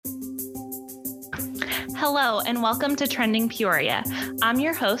Hello, and welcome to Trending Peoria. I'm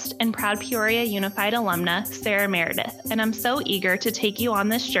your host and proud Peoria Unified alumna, Sarah Meredith, and I'm so eager to take you on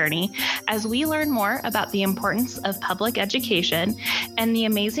this journey as we learn more about the importance of public education and the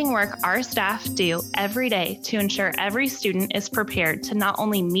amazing work our staff do every day to ensure every student is prepared to not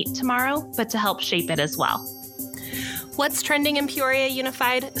only meet tomorrow, but to help shape it as well. What's trending in Peoria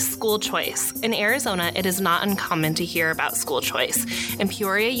Unified? School choice. In Arizona, it is not uncommon to hear about school choice, and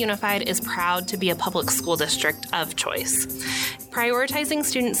Peoria Unified is proud to be a public school district of choice. Prioritizing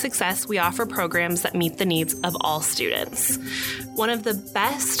student success, we offer programs that meet the needs of all students. One of the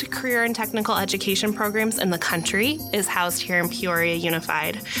best career and technical education programs in the country is housed here in Peoria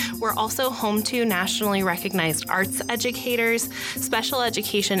Unified. We're also home to nationally recognized arts educators, special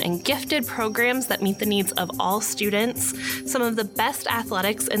education and gifted programs that meet the needs of all students, some of the best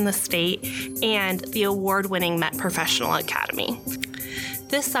athletics in the state, and the award-winning Met Professional Academy.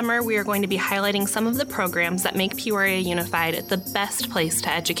 This summer, we are going to be highlighting some of the programs that make Peoria Unified the best place to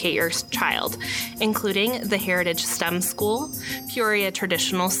educate your child, including the Heritage STEM School, Peoria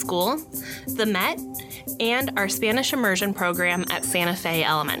Traditional School, the Met, and our Spanish Immersion program at Santa Fe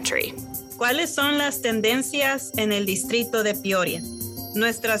Elementary. ¿Cuáles son las tendencias en el distrito de Peoria?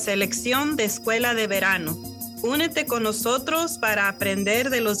 Nuestra selección de escuela de verano. Únete con nosotros para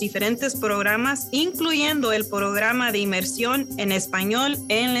aprender de los diferentes programas, incluyendo el programa de inmersión en español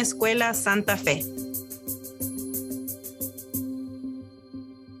en la Escuela Santa Fe.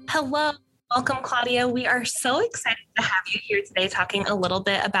 Hello, welcome, Claudia. We are so excited to have you here today talking a little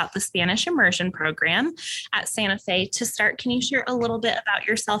bit about the Spanish Immersion program at Santa Fe. To start, can you share a little bit about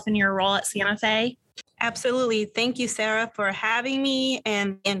yourself and your role at Santa Fe? Absolutely. Thank you, Sarah, for having me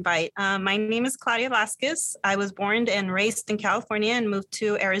and the invite. My name is Claudia Vasquez. I was born and raised in California and moved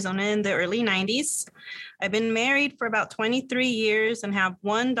to Arizona in the early 90s. I've been married for about 23 years and have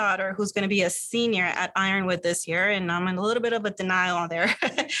one daughter who's going to be a senior at Ironwood this year, and I'm in a little bit of a denial there.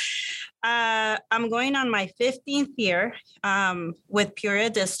 I'm going on my 15th year with Peoria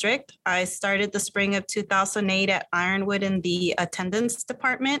District. I started the spring of 2008 at Ironwood in the attendance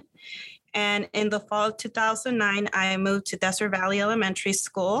department. And in the fall of 2009, I moved to Desert Valley Elementary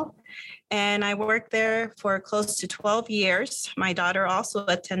School, and I worked there for close to 12 years. My daughter also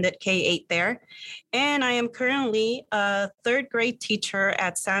attended K-8 there, and I am currently a third grade teacher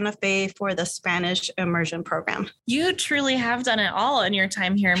at Santa Fe for the Spanish Immersion program. You truly have done it all in your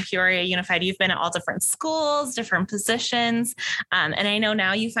time here in Peoria Unified. You've been at all different schools, different positions, and I know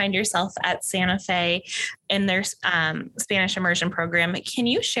now you find yourself at Santa Fe in their Spanish Immersion program. Can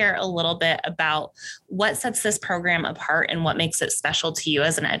you share a little bit about what sets this program apart and what makes it special to you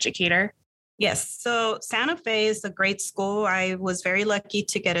as an educator? Yes. So Santa Fe is a great school. I was very lucky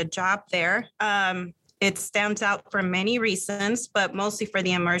to get a job there. It stands out for many reasons, but mostly for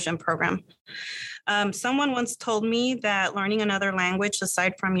the immersion program. Someone once told me that learning another language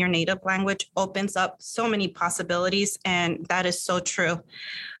aside from your native language opens up so many possibilities, and that is so true.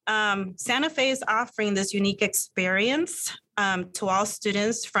 Santa Fe is offering this unique experience to all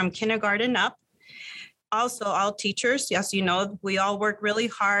students from kindergarten up. Also, all teachers, as you know, we all work really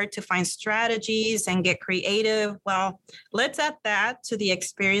hard to find strategies and get creative. Well, let's add that to the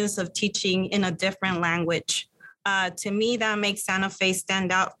experience of teaching in a different language. To me, that makes Santa Fe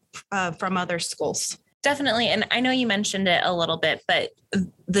stand out from other schools. Definitely. And I know you mentioned it a little bit, but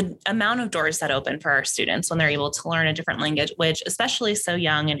the amount of doors that open for our students when they're able to learn a different language, especially so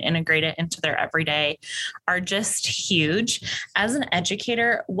young, and integrate it into their everyday, are just huge. As an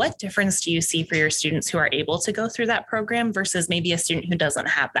educator, what difference do you see for your students who are able to go through that program versus maybe a student who doesn't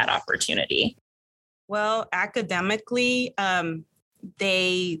have that opportunity? Well, academically,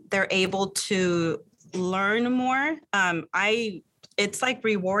 they're able to learn more. It's like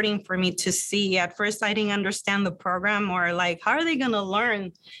rewarding for me to see. At first, I didn't understand the program, or like, how are they going to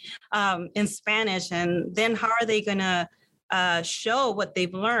learn in Spanish? And then how are they going to show what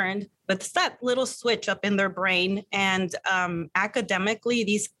they've learned? But it's that little switch up in their brain. And academically,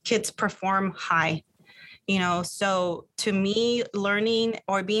 these kids perform high. So to me, learning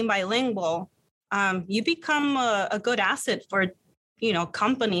or being bilingual, you become a good asset for,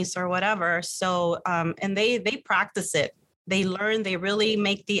 companies or whatever. So, and they practice it. They learn, they really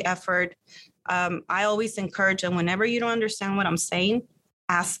make the effort. I always encourage them, whenever you don't understand what I'm saying,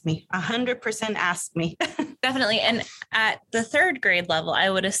 ask me, 100% ask me. Definitely. And at the third grade level, I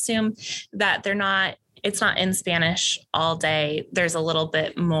would assume that it's not in Spanish all day. There's a little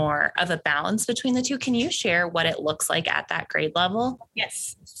bit more of a balance between the two. Can you share what it looks like at that grade level?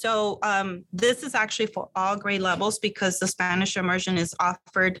 Yes. So this is actually for all grade levels because the Spanish immersion is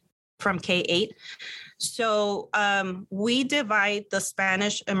offered from K-8. So we divide the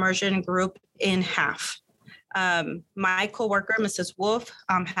Spanish immersion group in half. My coworker, Mrs. Wolf,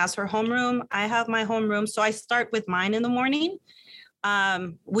 has her homeroom. I have my homeroom. So I start with mine in the morning.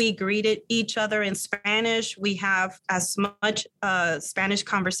 We greeted each other in Spanish. We have as much Spanish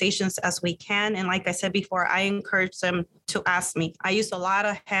conversations as we can. And like I said before, I encourage them to ask me. I use a lot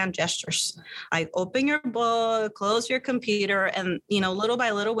of hand gestures, like open your book, close your computer, and, little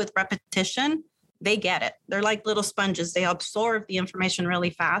by little with repetition, they get it. They're like little sponges. They absorb the information really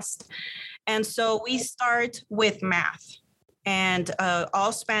fast. And so we start with math. And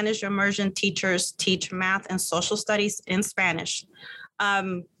all Spanish immersion teachers teach math and social studies in Spanish.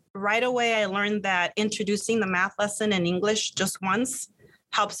 Right away, I learned that introducing the math lesson in English just once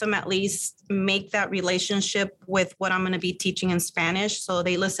helps them at least make that relationship with what I'm going to be teaching in Spanish. So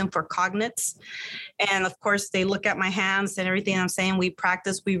they listen for cognates. And of course, they look at my hands and everything I'm saying. We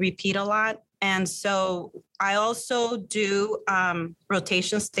practice, we repeat a lot. And so I also do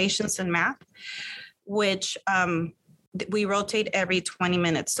rotation stations in math, which we rotate every 20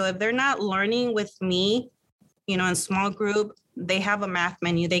 minutes. So if they're not learning with me, in small group, they have a math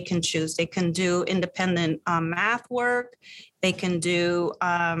menu they can choose. They can do independent math work. They can do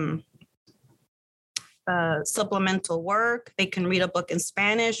supplemental work. They can read a book in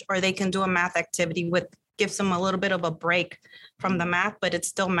Spanish, or they can do a math activity gives them a little bit of a break from the math, but it's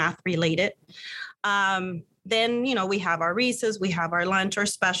still math related. Then, we have our recess, we have our lunch or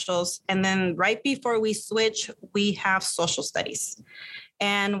specials. And then right before we switch, we have social studies.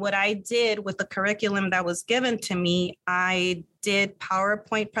 And what I did with the curriculum that was given to me, I did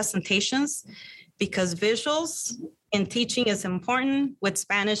PowerPoint presentations because visuals in teaching is important. With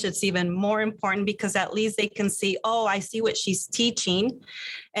Spanish, it's even more important because at least they can see, oh, I see what she's teaching.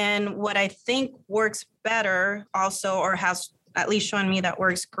 And what I think works better also, or has at least shown me that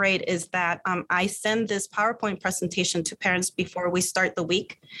works great, is that I send this PowerPoint presentation to parents before we start the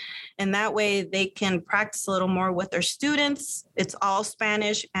week. And that way they can practice a little more with their students. It's all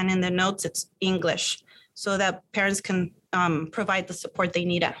Spanish, and in the notes, it's English, so that parents can provide the support they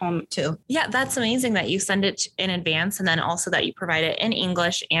need at home too. Yeah, that's amazing that you send it in advance, and then also that you provide it in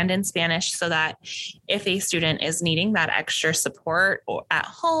English and in Spanish, so that if a student is needing that extra support at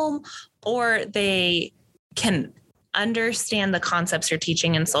home, or they can understand the concepts you're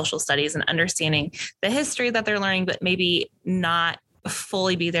teaching in social studies and understanding the history that they're learning, but maybe not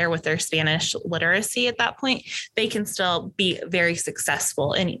fully be there with their Spanish literacy at that point, they can still be very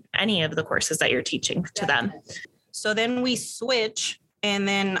successful in any of the courses that you're teaching to them. So then we switch, and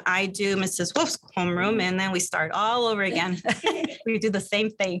then I do Mrs. Wolf's homeroom, and then we start all over again. We do the same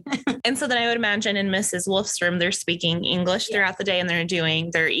thing. And so then I would imagine in Mrs. Wolf's room, they're speaking English throughout the day, and they're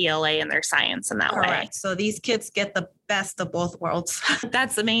doing their ELA and their science in that way. So these kids get the best of both worlds.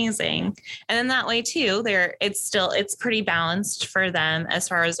 That's amazing. And then that way too, it's pretty balanced for them as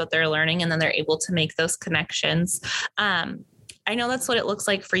far as what they're learning, and then they're able to make those connections. I know that's what it looks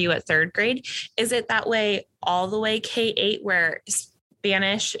like for you at third grade. Is it that way all the way K-8, where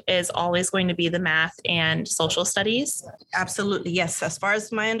Spanish is always going to be the math and social studies? Absolutely. Yes. As far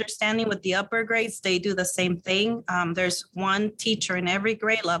as my understanding with the upper grades, they do the same thing. There's one teacher in every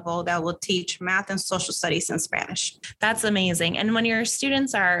grade level that will teach math and social studies in Spanish. That's amazing. And when your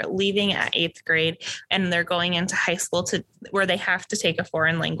students are leaving at 8th grade and they're going into high school where they have to take a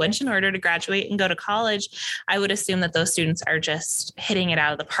foreign language in order to graduate and go to college, I would assume that those students are just hitting it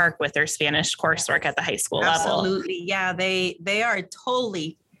out of the park with their Spanish coursework at the high school level. Absolutely. Yeah. They are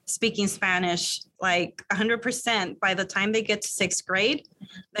totally speaking Spanish, like 100%. By the time they get to 6th grade,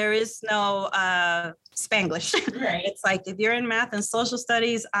 there is no Spanglish. Right. It's like, if you're in math and social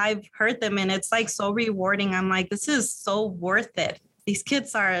studies, I've heard them, and it's like so rewarding. I'm like, this is so worth it. These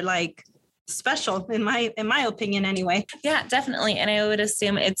kids are like special in my opinion anyway. Yeah, definitely. And I would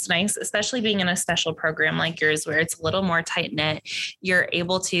assume it's nice, especially being in a special program like yours, where it's a little more tight knit. You're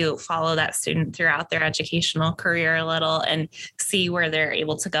able to follow that student throughout their educational career a little and see where they're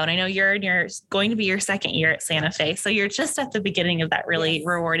able to go. And I know you're going to be your 2nd year at Santa Fe, so you're just at the beginning of that really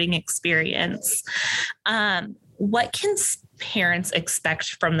rewarding experience. What can parents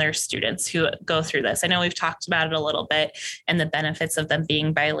expect from their students who go through this? I know we've talked about it a little bit and the benefits of them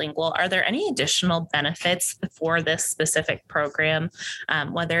being bilingual. Are there any additional benefits for this specific program,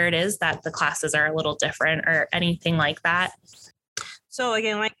 whether it is that the classes are a little different or anything like that? So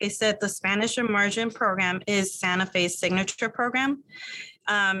again, like I said, the Spanish Immersion program is Santa Fe's signature program.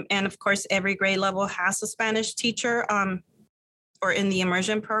 And of course, every grade level has a Spanish teacher. or in the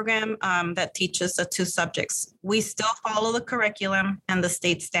immersion program that teaches the 2 subjects. We still follow the curriculum and the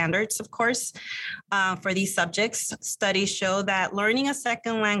state standards, of course, for these subjects. Studies show that learning a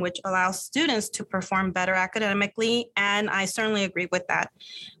second language allows students to perform better academically, and I certainly agree with that.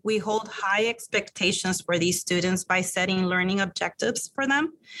 We hold high expectations for these students by setting learning objectives for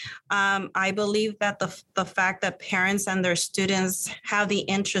them. I believe that the fact that parents and their students have the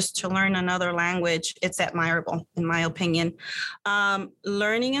interest to learn another language, it's admirable, in my opinion.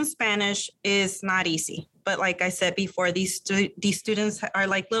 Learning in Spanish is not easy. But like I said before, these students are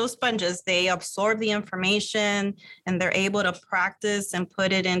like little sponges. They absorb the information and they're able to practice and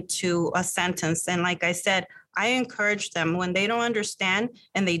put it into a sentence. And like I said, I encourage them when they don't understand,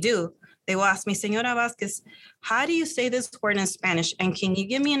 and they do, they will ask me, Señora Vasquez, how do you say this word in Spanish? And can you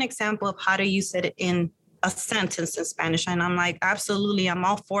give me an example of how to use it in a sentence in Spanish? And I'm like, absolutely, I'm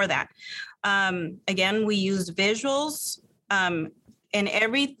all for that. Again, we use visuals, and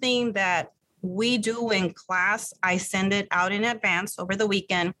everything that we do in class, I send it out in advance over the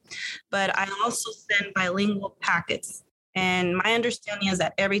weekend, but I also send bilingual packets. And my understanding is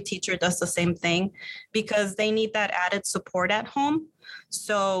that every teacher does the same thing because they need that added support at home.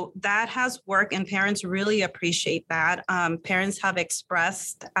 So that has worked, and parents really appreciate that. Parents have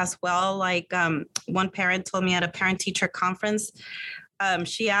expressed as well, like one parent told me at a parent-teacher conference,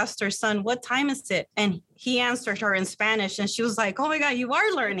 she asked her son, what time is it? And he answered her in Spanish, and she was like, oh my God, you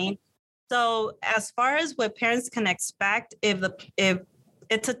are learning. So as far as what parents can expect, if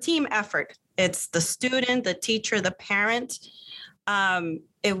it's a team effort, it's the student, the teacher, the parent.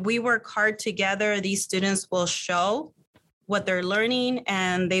 If we work hard together, these students will show what they're learning,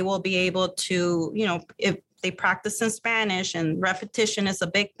 and they will be able to, if they practice in Spanish and repetition is a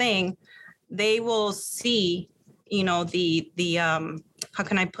big thing, they will see, how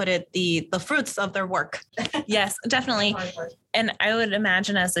can I put it, the fruits of their work. Yes, definitely. And I would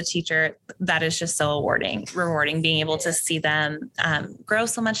imagine as a teacher, that is just so rewarding, being able to see them grow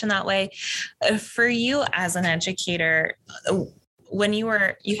so much in that way. For you as an educator, when you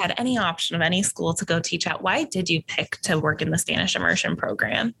had any option of any school to go teach at, why did you pick to work in the Spanish immersion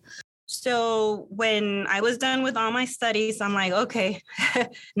program? So when I was done with all my studies, I'm like, okay,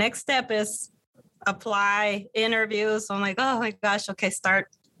 next step is apply, interviews. So I'm like, oh my gosh, okay, start.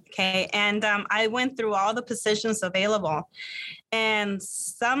 Okay. And I went through all the positions available. And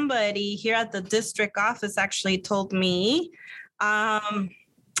somebody here at the district office actually told me,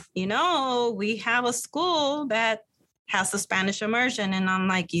 we have a school that has a Spanish immersion. And I'm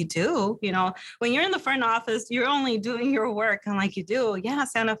like, you do? When you're in the front office, you're only doing your work. I'm like, you do? Yeah,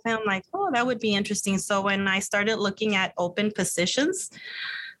 Santa Fe. I'm like, oh, that would be interesting. So when I started looking at open positions,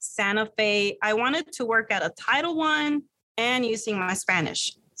 Santa Fe, I wanted to work at a Title I and using my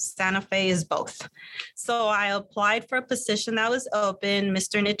Spanish. Santa Fe is both. So I applied for a position that was open.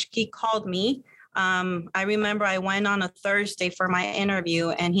 Mr. Nitschke called me. I remember I went on a Thursday for my interview,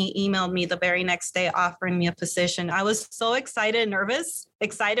 and he emailed me the very next day offering me a position. I was so excited, nervous,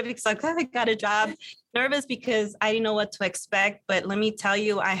 excited because I got a job, nervous because I didn't know what to expect. But let me tell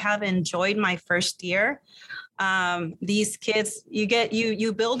you, I have enjoyed my first year. These kids,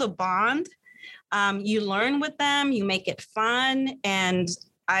 you build a bond, you learn with them, you make it fun. And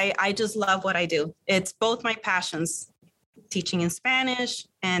I just love what I do. It's both my passions, teaching in Spanish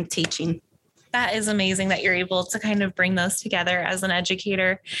and teaching. That is amazing that you're able to kind of bring those together as an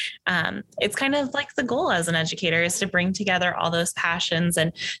educator. It's kind of like the goal as an educator is to bring together all those passions,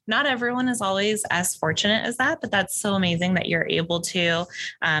 and not everyone is always as fortunate as that, but that's so amazing that you're able to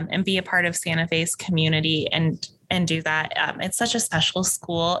and be a part of Santa Fe's community and do that. It's such a special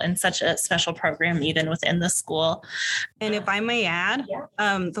school and such a special program even within the school. And if I may add,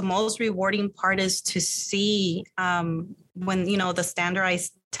 the most rewarding part is to see when, the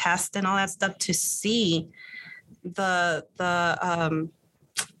standardized test and all that stuff, to see the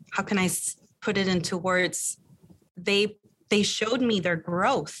how can I put it into words? They showed me their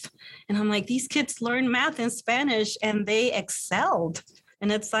growth, and I'm like, these kids learn math and Spanish and they excelled.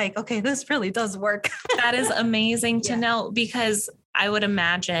 And it's like, okay, this really does work. That is amazing to know, because I would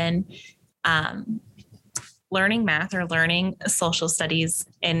imagine learning math or learning social studies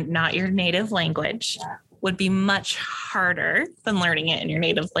in not your native language would be much harder than learning it in your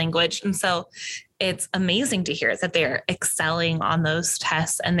native language. And so it's amazing to hear that they're excelling on those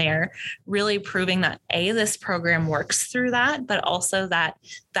tests, and they're really proving that this program works through that, but also that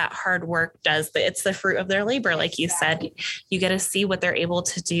hard work it's the fruit of their labor. Like you said, you get to see what they're able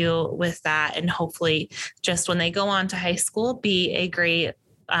to do with that. And hopefully just when they go on to high school, be a great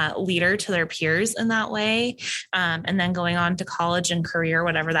leader to their peers in that way. And then going on to college and career,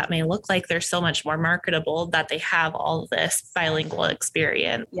 whatever that may look like, they're so much more marketable that they have all of this bilingual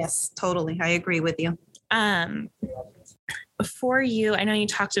experience. Yes, totally. I agree with you. For you, I know you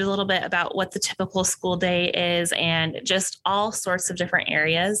talked a little bit about what the typical school day is and just all sorts of different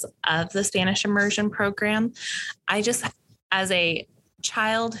areas of the Spanish immersion program. I just, as a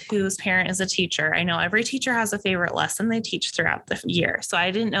child whose parent is a teacher, I know every teacher has a favorite lesson they teach throughout the year. So I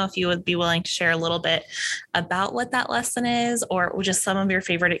didn't know if you would be willing to share a little bit about what that lesson is, or just some of your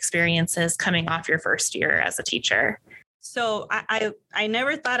favorite experiences coming off your first year as a teacher. So I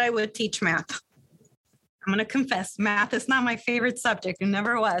never thought I would teach math. I'm going to confess, math is not my favorite subject. It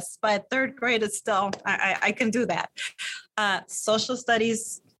never was, but third grade is still, I can do that. Social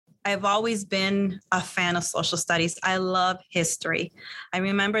studies, I've always been a fan of social studies. I love history. I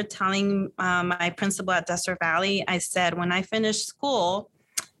remember telling my principal at Desert Valley, I said, when I finish school,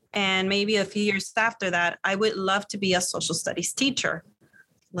 and maybe a few years after that, I would love to be a social studies teacher.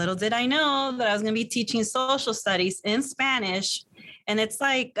 Little did I know that I was going to be teaching social studies in Spanish. And it's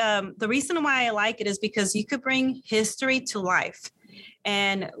like, the reason why I like it is because you could bring history to life.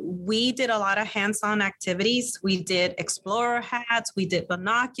 And we did a lot of hands-on activities. We did explorer hats, we did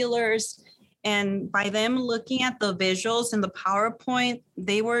binoculars. And by them looking at the visuals in the PowerPoint,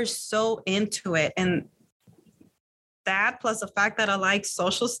 they were so into it. And that, plus the fact that I like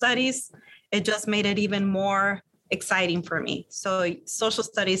social studies, it just made it even more exciting for me. So social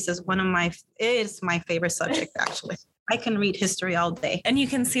studies is my favorite subject, actually. I can read history all day. And you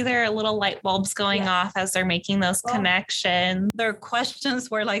can see there are little light bulbs going off as they're making those connections. Their questions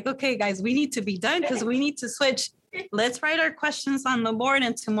were like, okay, guys, we need to be done because we need to switch. Let's write our questions on the board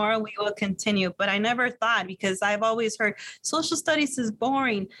and tomorrow we will continue. But I never thought, because I've always heard social studies is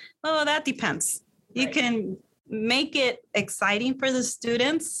boring. Oh, that depends. You can make it exciting for the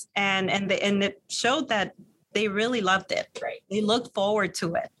students, and it showed that they really loved it. Right. They looked forward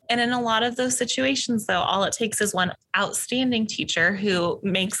to it. And in a lot of those situations, though, all it takes is one outstanding teacher who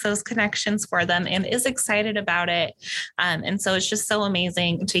makes those connections for them and is excited about it. And so it's just so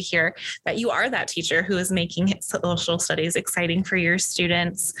amazing to hear that you are that teacher who is making social studies exciting for your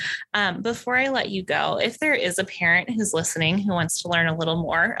students. Before I let you go, if there is a parent who's listening who wants to learn a little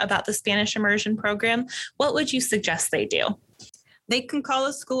more about the Spanish immersion program, what would you suggest they do? They can call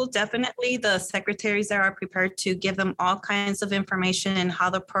the school. Definitely the secretaries there are prepared to give them all kinds of information and how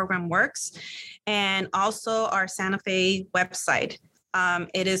the program works. And also our Santa Fe website.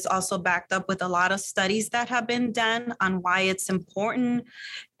 It is also backed up with a lot of studies that have been done on why it's important.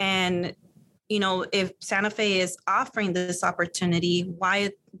 And, if Santa Fe is offering this opportunity,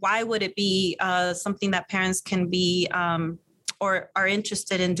 why would it be something that parents can be or are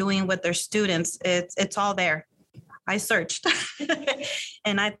interested in doing with their students? It's all there. I searched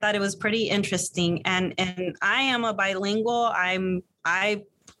and I thought it was pretty interesting. And I am a bilingual.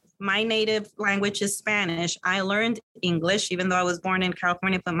 My native language is Spanish. I learned English, even though I was born in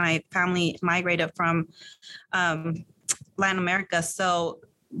California, but my family migrated from Latin America. So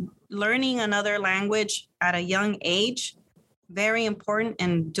learning another language at a young age, very important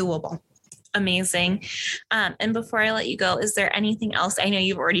and doable. Amazing. And before I let you go, is there anything else? I know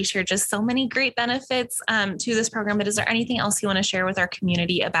you've already shared just so many great benefits to this program, but is there anything else you want to share with our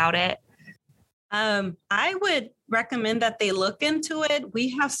community about it? I would recommend that they look into it.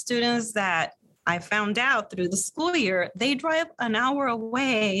 We have students that I found out through the school year, they drive an hour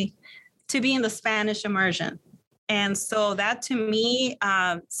away to be in the Spanish immersion. And so that to me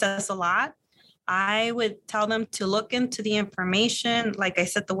says a lot. I would tell them to look into the information. Like I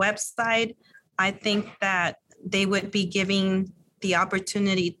said, the website, I think that they would be giving the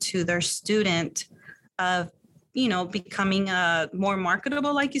opportunity to their student of, becoming more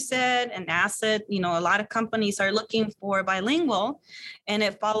marketable, like you said, an asset. A lot of companies are looking for bilingual, and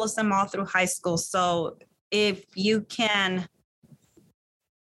it follows them all through high school. So if you can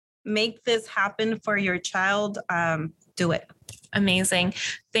make this happen for your child, do it. Amazing.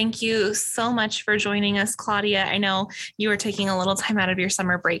 Thank you so much for joining us, Claudia. I know you were taking a little time out of your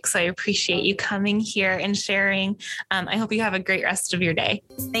summer break, so I appreciate you coming here and sharing. I hope you have a great rest of your day.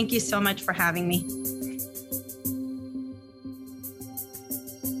 Thank you so much for having me.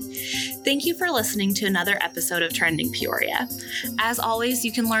 Thank you for listening to another episode of Trending Peoria. As always,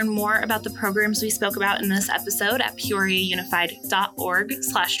 you can learn more about the programs we spoke about in this episode at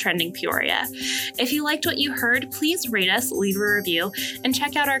peoriaunified.org/trendingpeoria. If you liked what you heard, please rate us, leave a review, and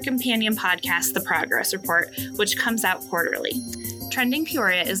check out our companion podcast, The Progress Report, which comes out quarterly. Trending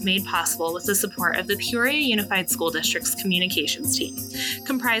Peoria is made possible with the support of the Peoria Unified School District's communications team,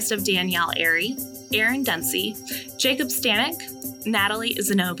 comprised of Danielle Airy, Aaron Dempsey, Jacob Stanek, Natalie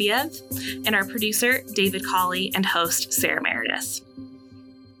Zinoviev, and our producer, David Colley, and host, Sarah Meredith.